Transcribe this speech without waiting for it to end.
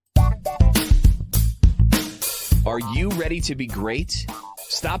Are you ready to be great?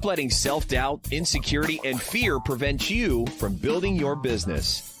 Stop letting self-doubt, insecurity, and fear prevent you from building your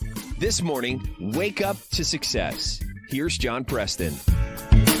business. This morning, wake up to success. Here's John Preston.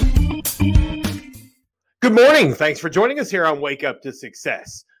 Good morning. Thanks for joining us here on Wake Up to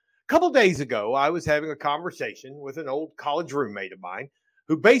Success. A couple days ago, I was having a conversation with an old college roommate of mine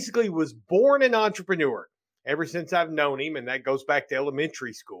who basically was born an entrepreneur. Ever since I've known him, and that goes back to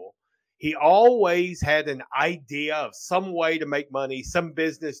elementary school, he always had an idea of some way to make money, some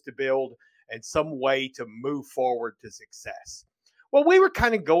business to build, and some way to move forward to success. Well, we were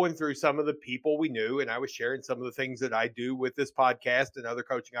kind of going through some of the people we knew, and I was sharing some of the things that I do with this podcast and other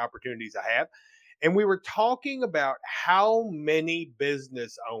coaching opportunities I have. And we were talking about how many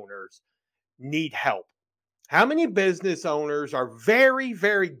business owners need help. How many business owners are very,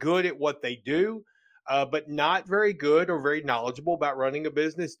 very good at what they do, but not very good or very knowledgeable about running a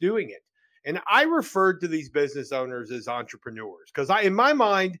business doing it. And I referred to these business owners as entrepreneurs because in my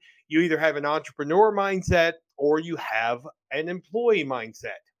mind, you either have an entrepreneur mindset or you have an employee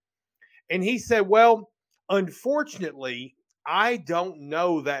mindset. And he said, well, unfortunately, I don't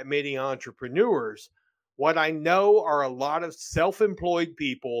know that many entrepreneurs. What I know are a lot of self-employed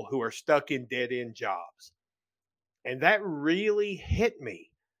people who are stuck in dead-end jobs. And that really hit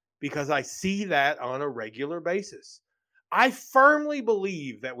me because I see that on a regular basis. I firmly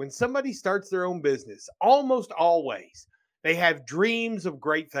believe that when somebody starts their own business, almost always, they have dreams of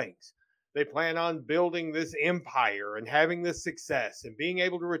great things. They plan on building this empire and having this success and being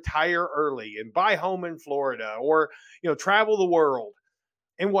able to retire early and buy a home in Florida or, travel the world.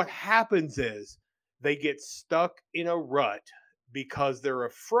 And what happens is they get stuck in a rut because they're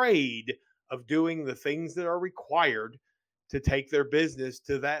afraid of doing the things that are required to take their business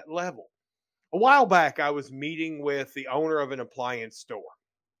to that level. A while back, I was meeting with the owner of an appliance store,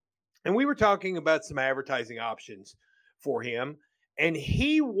 and we were talking about some advertising options for him. And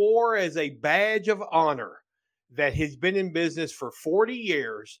he wore as a badge of honor that he's been in business for 40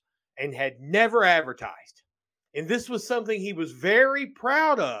 years and had never advertised. And this was something he was very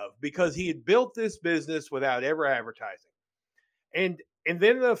proud of because he had built this business without ever advertising. And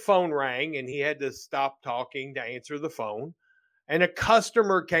then the phone rang and he had to stop talking to answer the phone. And a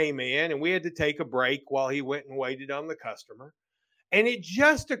customer came in and we had to take a break while he went and waited on the customer. And it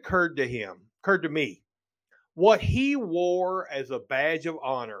just occurred to me, what he wore as a badge of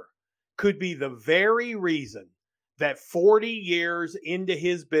honor could be the very reason that 40 years into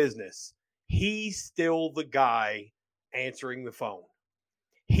his business, he's still the guy answering the phone.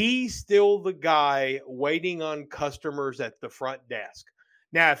 He's still the guy waiting on customers at the front desk.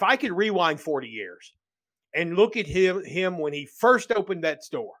 Now, if I could rewind 40 years and look at him when he first opened that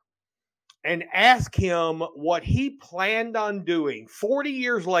store and ask him what he planned on doing 40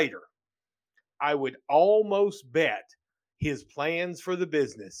 years later, I would almost bet his plans for the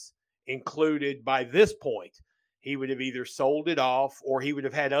business included, by this point, he would have either sold it off or he would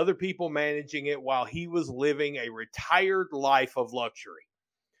have had other people managing it while he was living a retired life of luxury.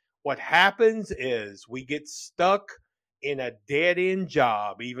 What happens is we get stuck in a dead-end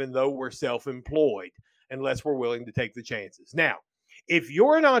job, even though we're self-employed, unless we're willing to take the chances. Now, if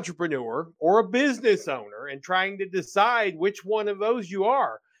you're an entrepreneur or a business owner and trying to decide which one of those you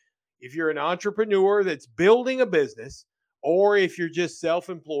are, if you're an entrepreneur that's building a business, or if you're just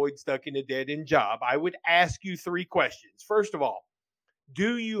self-employed, stuck in a dead-end job, I would ask you three questions. First of all,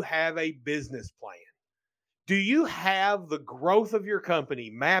 do you have a business plan? Do you have the growth of your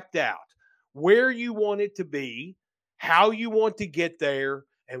company mapped out, where you want it to be, how you want to get there,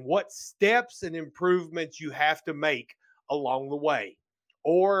 and what steps and improvements you have to make along the way?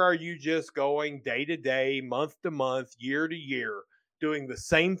 Or are you just going day to day, month to month, year to year, doing the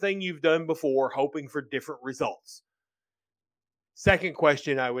same thing you've done before, hoping for different results? Second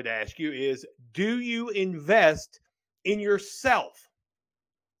question I would ask you is, do you invest in yourself?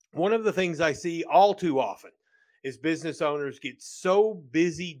 One of the things I see all too often is business owners get so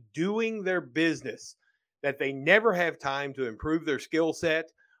busy doing their business that they never have time to improve their skill set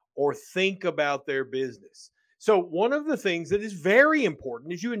or think about their business. So one of the things that is very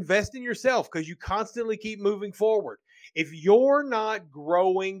important is you invest in yourself because you constantly keep moving forward. If you're not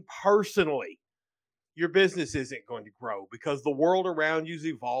growing personally, your business isn't going to grow because the world around you is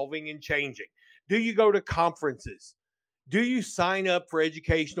evolving and changing. Do you go to conferences? Do you sign up for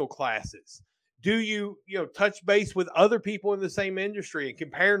educational classes? Do you, touch base with other people in the same industry and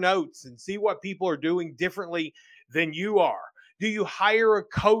compare notes and see what people are doing differently than you are? Do you hire a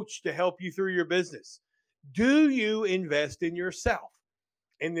coach to help you through your business? Do you invest in yourself?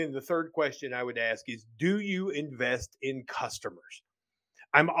 And then the third question I would ask is, do you invest in customers?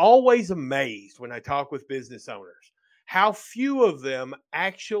 I'm always amazed when I talk with business owners how few of them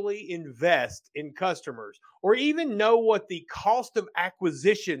actually invest in customers or even know what the cost of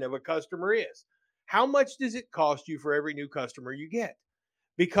acquisition of a customer is. How much does it cost you for every new customer you get?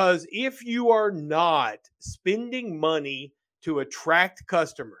 Because if you are not spending money to attract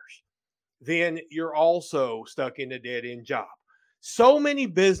customers, then you're also stuck in a dead end job. So many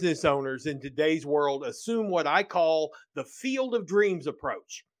business owners in today's world assume what I call the field of dreams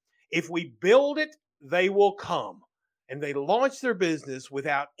approach. If we build it, they will come. And they launch their business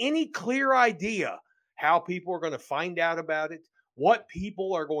without any clear idea how people are going to find out about it, what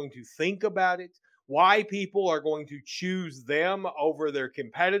people are going to think about it, why people are going to choose them over their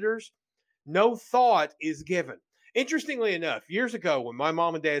competitors. No thought is given. Interestingly enough, years ago when my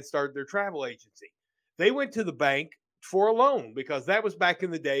mom and dad started their travel agency, they went to the bank for a loan because that was back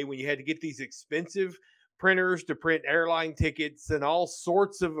in the day when you had to get these expensive printers to print airline tickets and all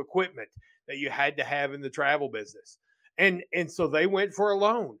sorts of equipment that you had to have in the travel business. And so they went for a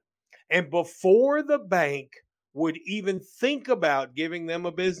loan. And before the bank would even think about giving them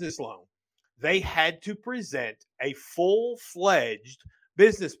a business loan, they had to present a full-fledged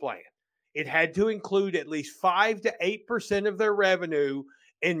business plan. It had to include at least 5 to 8% of their revenue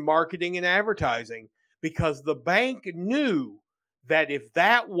in marketing and advertising because the bank knew that if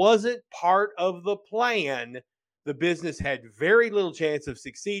that wasn't part of the plan, the business had very little chance of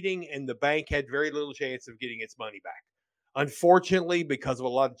succeeding and the bank had very little chance of getting its money back. Unfortunately, because of a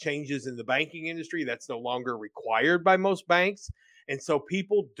lot of changes in the banking industry, that's no longer required by most banks. And so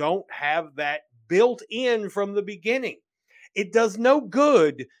people don't have that built in from the beginning. It does no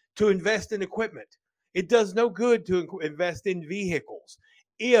good to invest in equipment. It does no good to invest in vehicles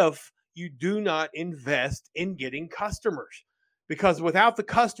if you do not invest in getting customers. Because without the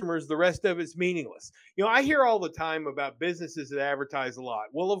customers, the rest of it's meaningless. You know, I hear all the time about businesses that advertise a lot.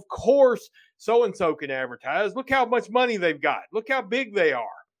 Well, of course, so-and-so can advertise. Look how much money they've got. Look how big they are.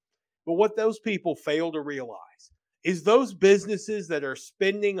 But what those people fail to realize is those businesses that are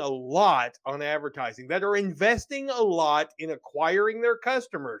spending a lot on advertising, that are investing a lot in acquiring their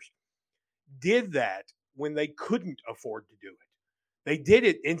customers, did that when they couldn't afford to do it. They did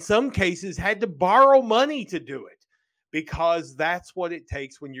it, in some cases, had to borrow money to do it because that's what it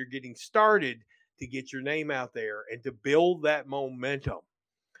takes when you're getting started to get your name out there and to build that momentum.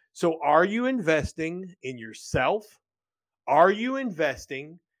 So are you investing in yourself? Are you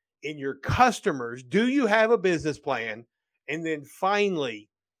investing in your customers? Do you have a business plan? And then finally,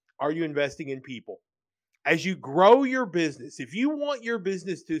 are you investing in people? As you grow your business, if you want your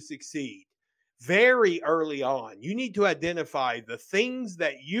business to succeed very early on, you need to identify the things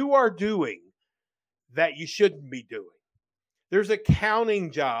that you are doing that you shouldn't be doing. There's accounting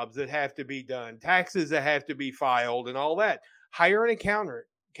jobs that have to be done, taxes that have to be filed, and all that. Hire an accountant,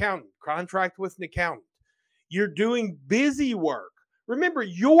 contract with an accountant. You're doing busy work. Remember,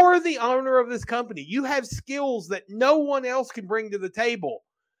 you're the owner of this company. You have skills that no one else can bring to the table.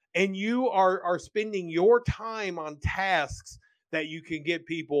 And you are spending your time on tasks that you can get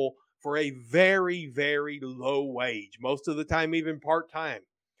people for a very, very low wage, most of the time even part-time,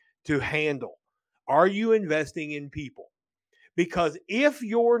 to handle. Are you investing in people? Because if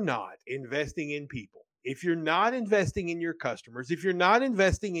you're not investing in people, if you're not investing in your customers, if you're not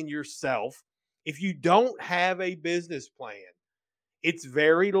investing in yourself, if you don't have a business plan, it's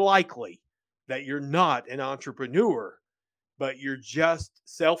very likely that you're not an entrepreneur, but you're just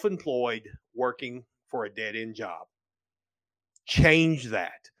self-employed working for a dead-end job. Change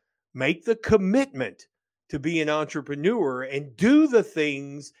that. Make the commitment to be an entrepreneur and do the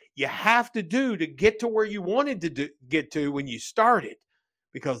things you have to do to get to where you wanted to get to when you started.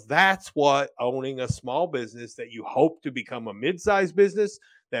 Because that's what owning a small business that you hope to become a mid-sized business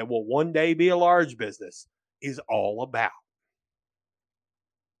that will one day be a large business is all about.